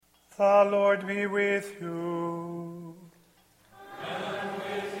The Lord be with you. And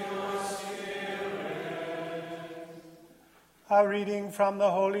with your spirit. A reading from the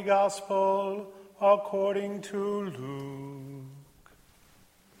Holy Gospel according to Luke.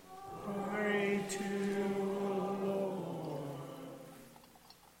 Glory to you, Lord.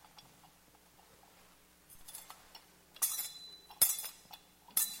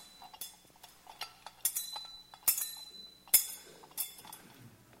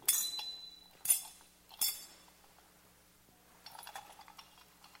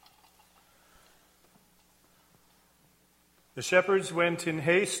 The shepherds went in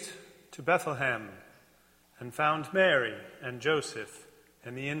haste to Bethlehem and found Mary and Joseph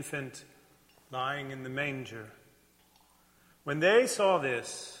and the infant lying in the manger. When they saw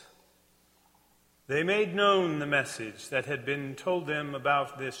this, they made known the message that had been told them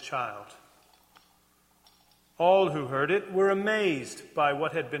about this child. All who heard it were amazed by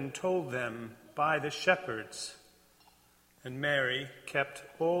what had been told them by the shepherds. And Mary kept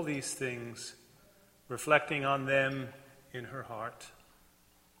all these things, reflecting on them in her heart.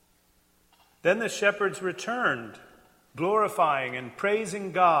 Then the shepherds returned, glorifying and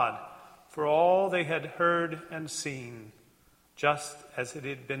praising God for all they had heard and seen, just as it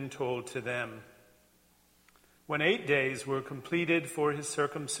had been told to them. When 8 days were completed for his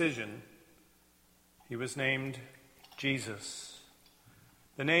circumcision, he was named Jesus,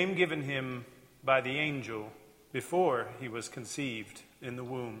 the name given him by the angel before he was conceived in the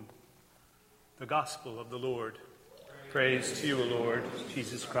womb. The Gospel of the Lord. Praise to you, O Lord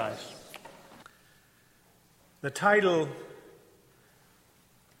Jesus Christ. The title,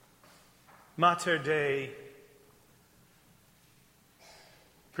 Mater Dei,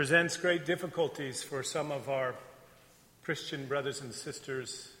 presents great difficulties for some of our Christian brothers and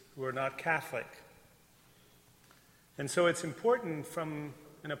sisters who are not Catholic. And so it's important from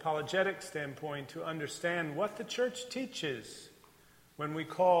an apologetic standpoint to understand what the Church teaches when we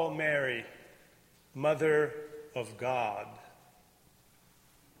call Mary Mother of God.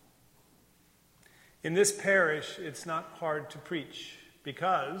 In this parish, it's not hard to preach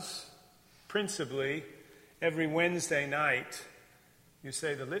because, principally, every Wednesday night, you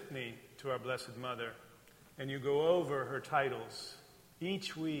say the litany to our Blessed Mother, and you go over her titles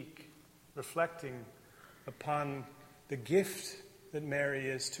each week, reflecting upon the gift that Mary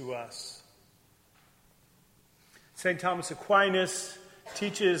is to us. St. Thomas Aquinas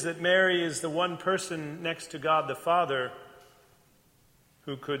teaches that Mary is the one person next to God the Father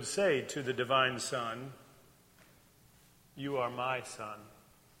who could say to the divine Son, "You are my Son."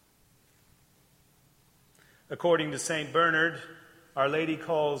 According to St. Bernard, Our Lady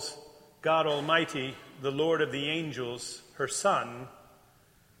calls God Almighty, the Lord of the angels, her Son,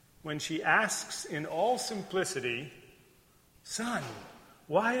 when she asks in all simplicity, "Son,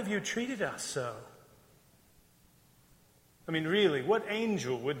 why have you treated us so?" I mean, really, what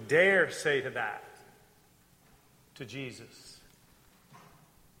angel would dare say to that to Jesus?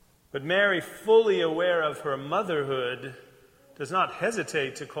 But Mary, fully aware of her motherhood, does not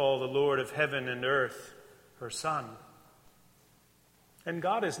hesitate to call the Lord of heaven and earth her Son. And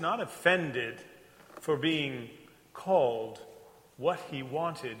God is not offended for being called what he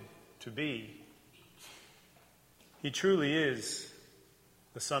wanted to be. He truly is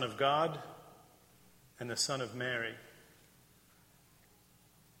the Son of God and the Son of Mary.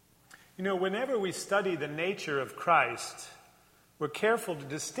 You know, whenever we study the nature of Christ, we're careful to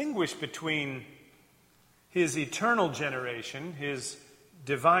distinguish between his eternal generation, his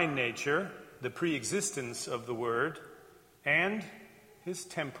divine nature, the pre-existence of the Word, and his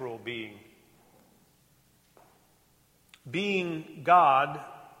temporal being. Being God,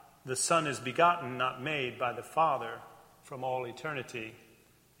 the Son is begotten, not made, by the Father from all eternity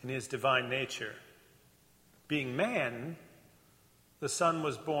in his divine nature. Being man, the Son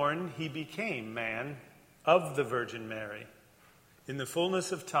was born, he became man of the Virgin Mary. In the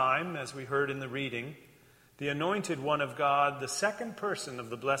fullness of time, as we heard in the reading, the anointed one of God, the second person of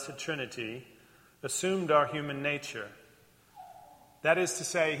the Blessed Trinity, assumed our human nature. That is to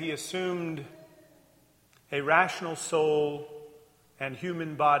say, he assumed a rational soul and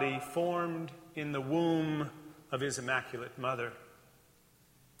human body formed in the womb of his Immaculate Mother.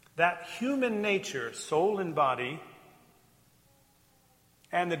 That human nature, soul and body,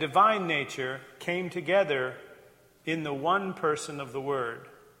 and the divine nature came together in the one person of the Word.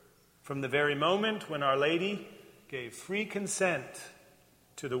 From the very moment when Our Lady gave free consent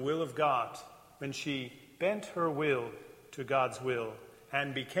to the will of God, when she bent her will to God's will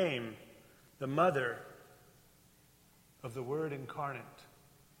and became the mother of the Word incarnate.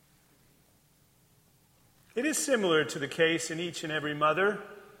 It is similar to the case in each and every mother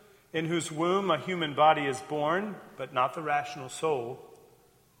in whose womb a human body is born, but not the rational soul,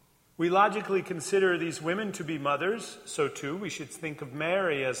 we logically consider these women to be mothers. So too we should think of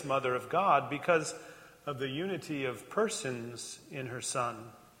Mary as Mother of God because of the unity of persons in her Son.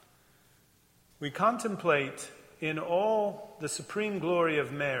 We contemplate in all the supreme glory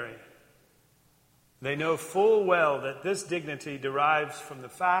of Mary. They know full well that this dignity derives from the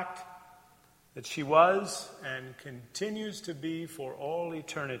fact that she was and continues to be for all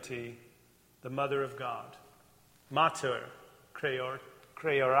eternity the Mother of God. Mater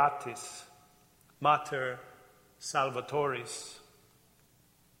Creatratis, Mater Salvatoris.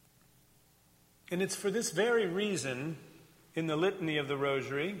 And it's for this very reason, in the Litany of the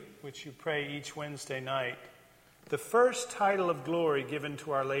Rosary, which you pray each Wednesday night, the first title of glory given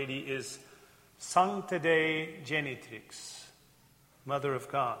to Our Lady is Sancta Dei Genitrix, Mother of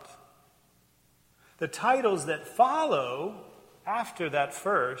God. The titles that follow after that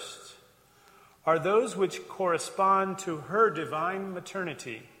first are those which correspond to her divine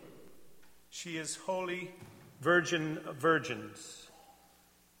maternity. She is Holy Virgin of Virgins.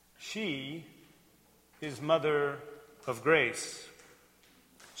 She is Mother of Grace.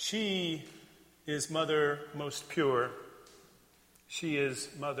 She is Mother most pure. She is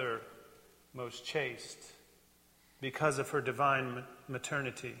Mother most chaste because of her divine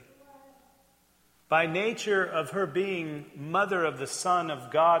maternity. By nature of her being Mother of the Son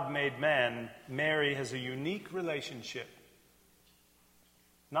of God made man, Mary has a unique relationship,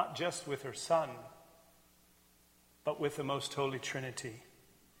 not just with her Son, but with the Most Holy Trinity.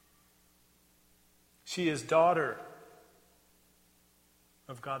 She is daughter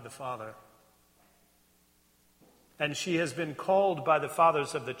of God the Father. And she has been called by the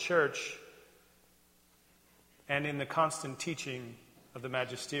fathers of the Church and in the constant teaching of the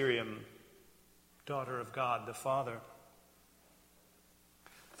Magisterium, daughter of God the Father.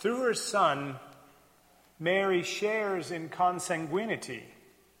 Through her Son, Mary shares in consanguinity.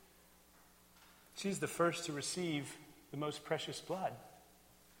 She's the first to receive the most precious blood,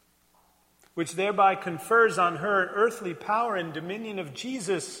 which thereby confers on her earthly power and dominion of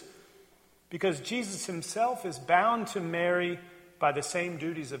Jesus, because Jesus himself is bound to Mary by the same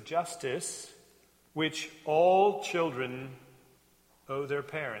duties of justice which all children owe their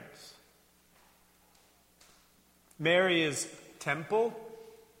parents. Mary is temple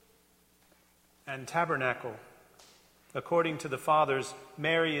and tabernacle. According to the Fathers,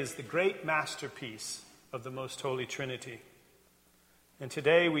 Mary is the great masterpiece of the Most Holy Trinity. And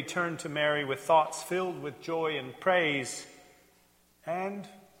today we turn to Mary with thoughts filled with joy and praise and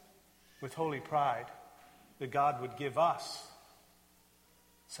with holy pride that God would give us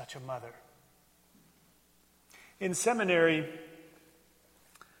such a mother. In seminary,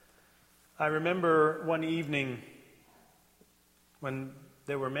 I remember one evening when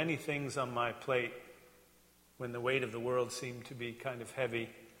there were many things on my plate, when the weight of the world seemed to be kind of heavy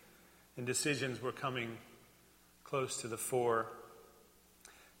and decisions were coming close to the fore,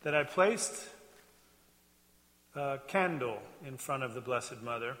 that I placed a candle in front of the Blessed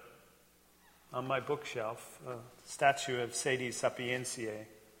Mother on my bookshelf, a statue of Sadie Sapientiae,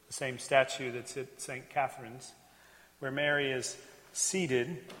 the same statue that's at St. Catherine's, where Mary is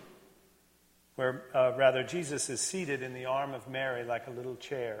seated, Jesus is seated in the arm of Mary like a little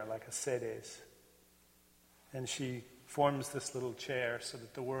chair, like a sedes. And she forms this little chair so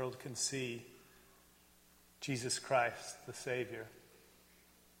that the world can see Jesus Christ, the Savior.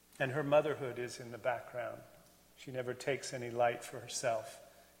 And her motherhood is in the background. She never takes any light for herself.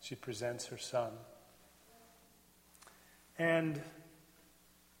 She presents her Son. And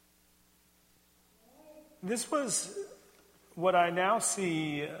this was what I now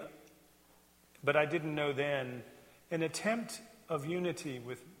see, but I didn't know then, an attempt of unity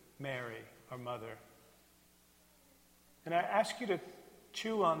with Mary, our mother. And I ask you to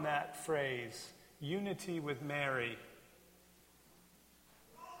chew on that phrase, unity with Mary.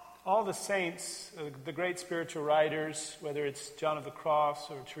 All the saints, the great spiritual writers, whether it's John of the Cross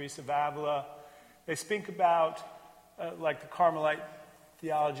or Teresa of Avila, they speak about, like the Carmelite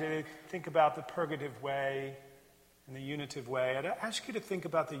theology, they think about the purgative way and the unitive way. I'd ask you to think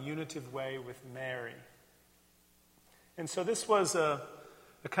about the unitive way with Mary. And so this was a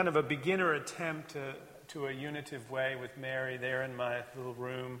kind of a beginner attempt to a unitive way with Mary there in my little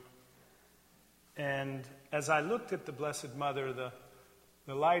room. And as I looked at the Blessed Mother, the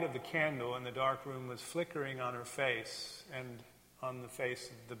light of the candle in the dark room was flickering on her face and on the face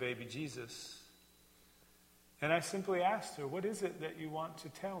of the baby Jesus. And I simply asked her, "What is it that you want to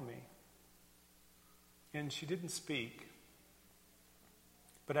tell me?" And she didn't speak.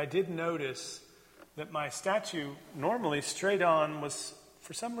 But I did notice that my statue, normally straight on, was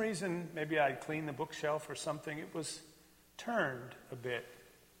for some reason, maybe I cleaned the bookshelf or something, it was turned a bit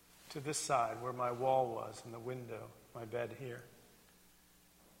to this side where my wall was and the window, my bed here.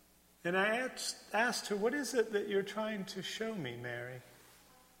 And I asked her, "What is it that you're trying to show me, Mary?"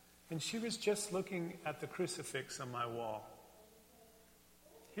 And she was just looking at the crucifix on my wall.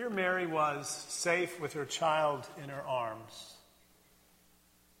 Here Mary was, safe with her child in her arms.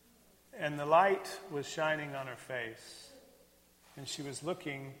 And the light was shining on her face. And she was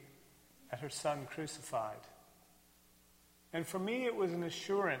looking at her son crucified. And for me, it was an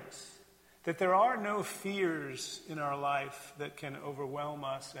assurance that there are no fears in our life that can overwhelm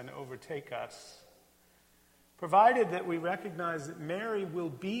us and overtake us, provided that we recognize that Mary will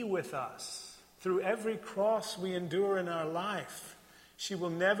be with us through every cross we endure in our life. She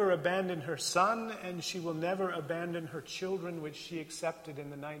will never abandon her son, and she will never abandon her children, which she accepted in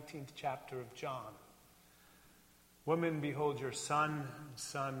the 19th chapter of John. "Woman, behold your son, and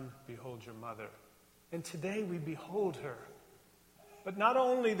son, behold your mother." And today we behold her. But not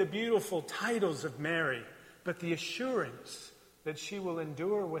only the beautiful titles of Mary, but the assurance that she will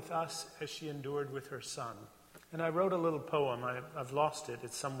endure with us as she endured with her son. And I wrote a little poem. I've lost it.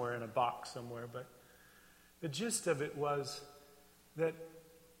 It's somewhere in a box somewhere. But the gist of it was that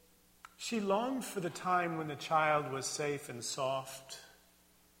she longed for the time when the child was safe and soft.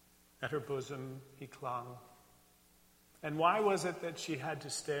 At her bosom he clung. And why was it that she had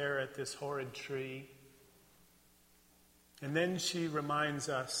to stare at this horrid tree? And then she reminds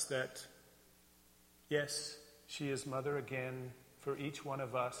us that, yes, she is mother again for each one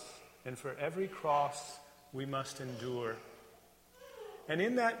of us, and for every cross we must endure. And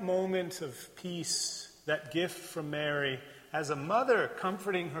in that moment of peace, that gift from Mary, as a mother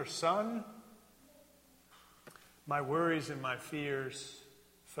comforting her son, my worries and my fears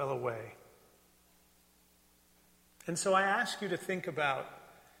fell away. And so I ask you to think about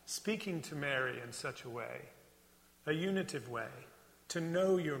speaking to Mary in such a way, a unitive way, to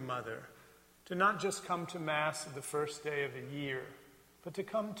know your mother, to not just come to Mass the first day of the year, but to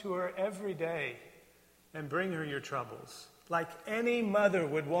come to her every day and bring her your troubles, like any mother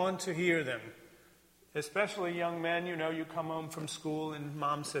would want to hear them. Especially young men, you come home from school and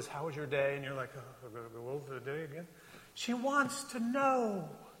mom says, "How was your day?" And you're like, "Oh, I'm going to go over the day again." She wants to know.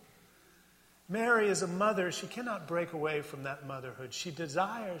 Mary is a mother. She cannot break away from that motherhood. She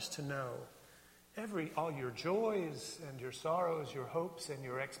desires to know all your joys and your sorrows, your hopes and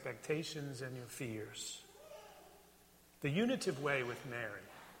your expectations and your fears. The unitive way with Mary.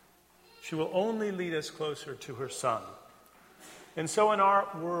 She will only lead us closer to her son. And so in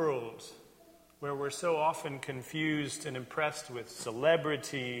our world, where we're so often confused and impressed with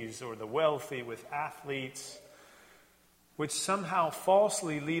celebrities or the wealthy, with athletes, which somehow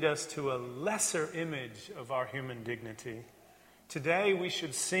falsely lead us to a lesser image of our human dignity, today we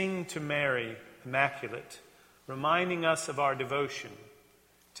should sing to Mary, Immaculate, reminding us of our devotion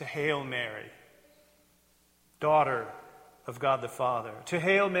to Hail Mary, Daughter of God the Father, to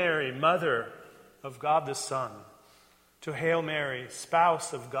Hail Mary, Mother of God the Son, to Hail Mary,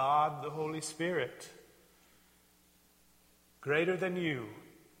 Spouse of God the Holy Spirit. Greater than you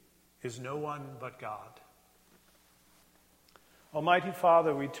is no one but God. Almighty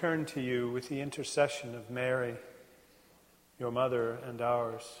Father, we turn to you with the intercession of Mary, your mother and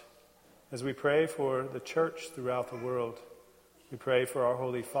ours. As we pray for the church throughout the world, we pray for our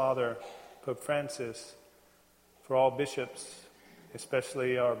Holy Father, Pope Francis, for all bishops,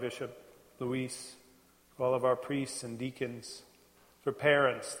 especially our Bishop Luis, for all of our priests and deacons, for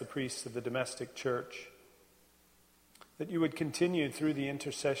parents, the priests of the domestic church, that you would continue through the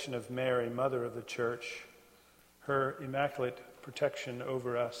intercession of Mary, Mother of the Church, her immaculate protection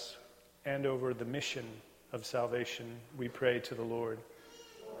over us and over the mission of salvation. We pray to the Lord.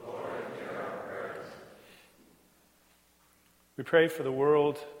 Lord, hear our prayers. We pray for the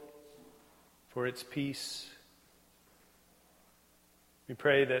world, for its peace. We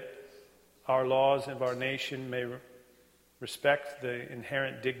pray that our laws of our nation may respect the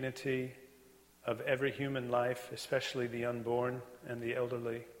inherent dignity of every human life, especially the unborn and the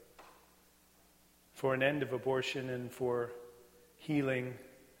elderly, for an end of abortion and for healing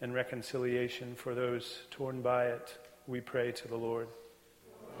and reconciliation for those torn by it. We pray to the Lord.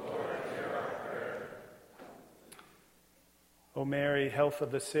 Lord, hear our prayer. O Mary, health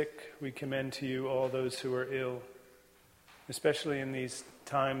of the sick, we commend to you all those who are ill, especially in these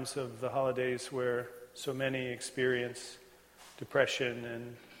times of the holidays where so many experience depression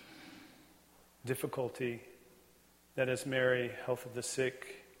and difficulty, that as Mary, health of the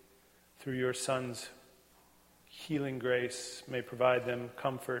sick, through your Son's healing grace, may provide them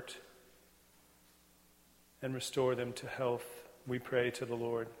comfort and restore them to health. we pray to the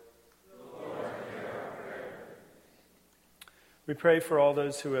Lord. We pray for all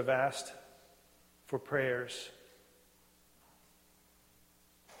those who have asked for prayers.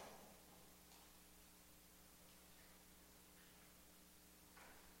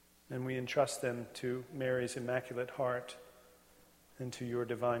 And we entrust them to Mary's Immaculate Heart and to your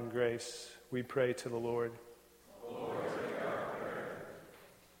divine grace. We pray to the Lord.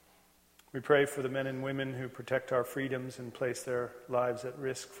 We pray for the men and women who protect our freedoms and place their lives at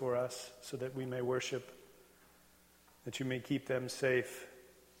risk for us so that we may worship, that you may keep them safe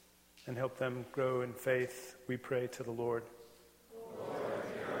and help them grow in faith. We pray to the Lord.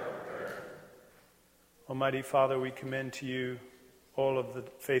 Almighty Father, we commend to you all of the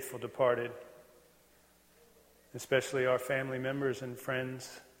faithful departed, especially our family members and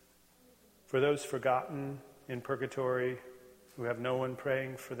friends, for those forgotten in purgatory who have no one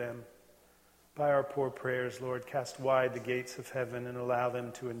praying for them. By our poor prayers, Lord, cast wide the gates of heaven and allow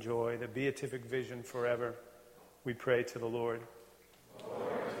them to enjoy the beatific vision forever. We pray to the Lord.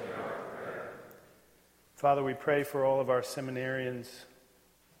 Father, we pray for all of our seminarians,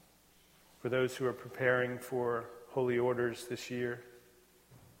 for those who are preparing for holy orders this year,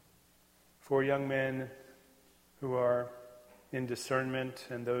 for young men who are in discernment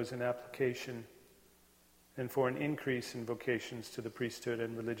and those in application, and for an increase in vocations to the priesthood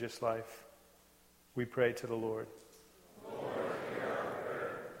and religious life. We pray to the Lord.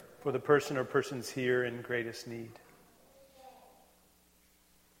 For the person or persons here in greatest need.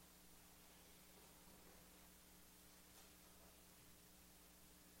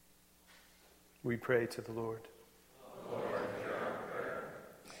 We pray to the Lord.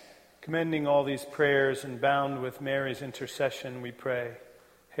 Commending all these prayers and bound with Mary's intercession, we pray.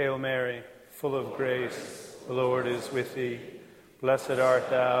 Hail Mary, full of grace, the Lord is with thee. Blessed art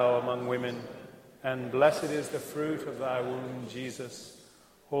thou among women, and blessed is the fruit of thy womb, Jesus.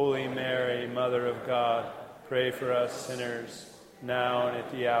 Holy Mary, Mother of God, pray for us sinners, now and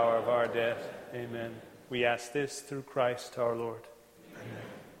at the hour of our death. Amen. We ask this through Christ our Lord.